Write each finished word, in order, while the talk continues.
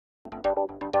The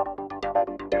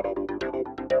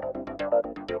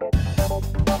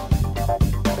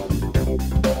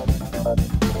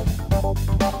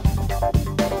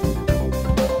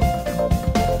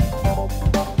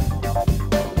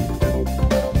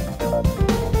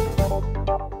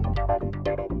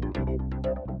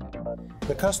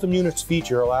Custom Units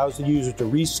feature allows the user to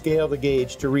rescale the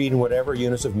gauge to read in whatever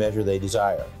units of measure they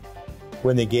desire.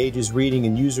 When the gauge is reading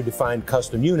in user-defined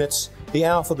custom units, the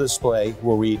alpha display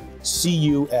will read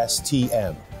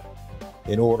CUSTM.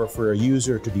 In order for a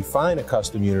user to define a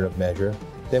custom unit of measure,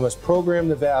 they must program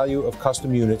the value of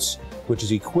custom units, which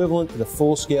is equivalent to the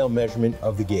full-scale measurement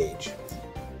of the gauge.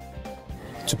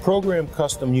 To program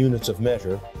custom units of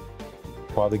measure,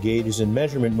 while the gauge is in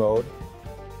measurement mode,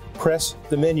 press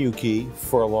the menu key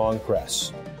for a long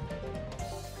press.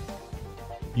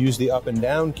 Use the up and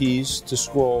down keys to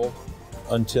scroll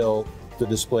until the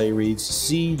display reads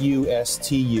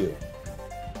CUSTU.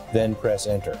 Then press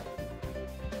Enter.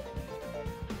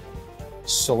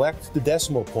 Select the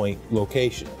decimal point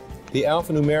location. The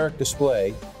alphanumeric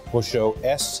display will show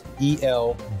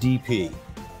SELDP.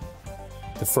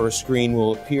 The first screen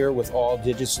will appear with all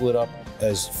digits lit up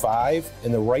as 5,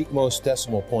 and the rightmost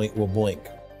decimal point will blink.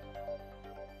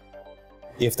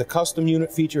 If the custom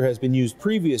unit feature has been used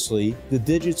previously, the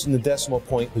digits in the decimal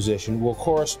point position will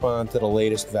correspond to the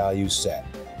latest values set.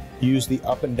 Use the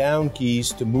up and down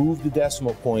keys to move the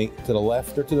decimal point to the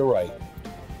left or to the right.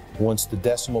 Once the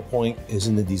decimal point is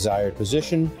in the desired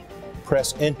position,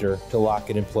 press Enter to lock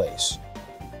it in place.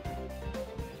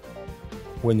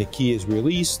 When the key is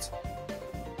released,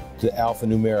 the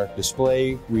alphanumeric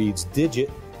display reads digit,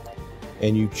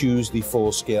 and you choose the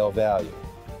full scale value.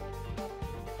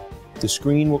 The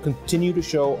screen will continue to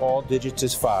show all digits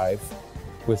as 5,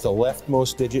 with the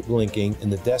leftmost digit blinking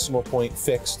and the decimal point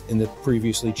fixed in the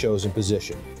previously chosen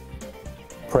position.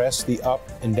 Press the up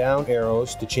and down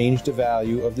arrows to change the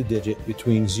value of the digit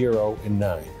between 0 and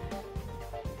 9.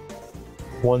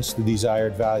 Once the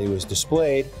desired value is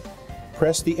displayed,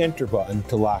 press the Enter button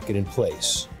to lock it in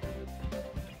place.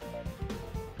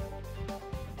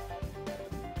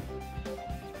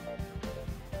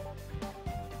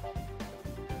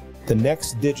 The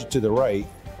next digit to the right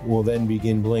will then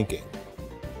begin blinking.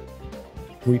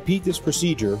 Repeat this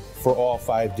procedure for all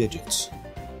 5 digits.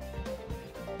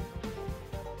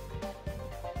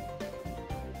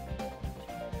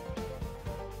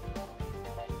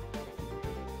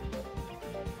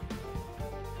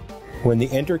 When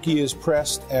the Enter key is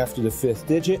pressed after the 5th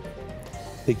digit,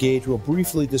 the gauge will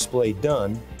briefly display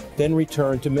Done, then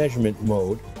return to measurement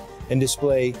mode and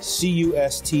display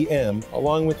CUSTM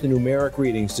along with the numeric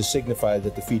readings to signify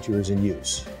that the feature is in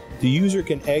use. The user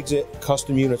can exit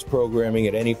custom units programming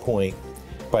at any point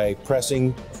by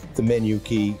pressing the menu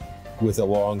key with a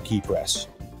long key press.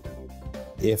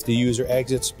 If the user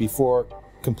exits before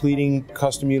completing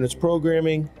custom units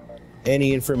programming,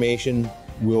 any information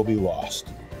will be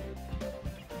lost.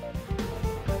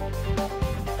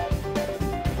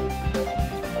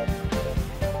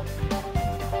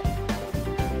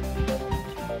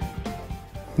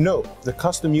 Note, the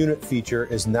custom unit feature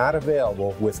is not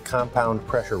available with compound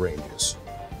pressure ranges.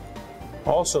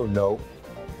 Also note,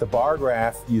 the bar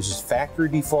graph uses factory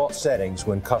default settings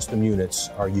when custom units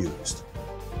are used.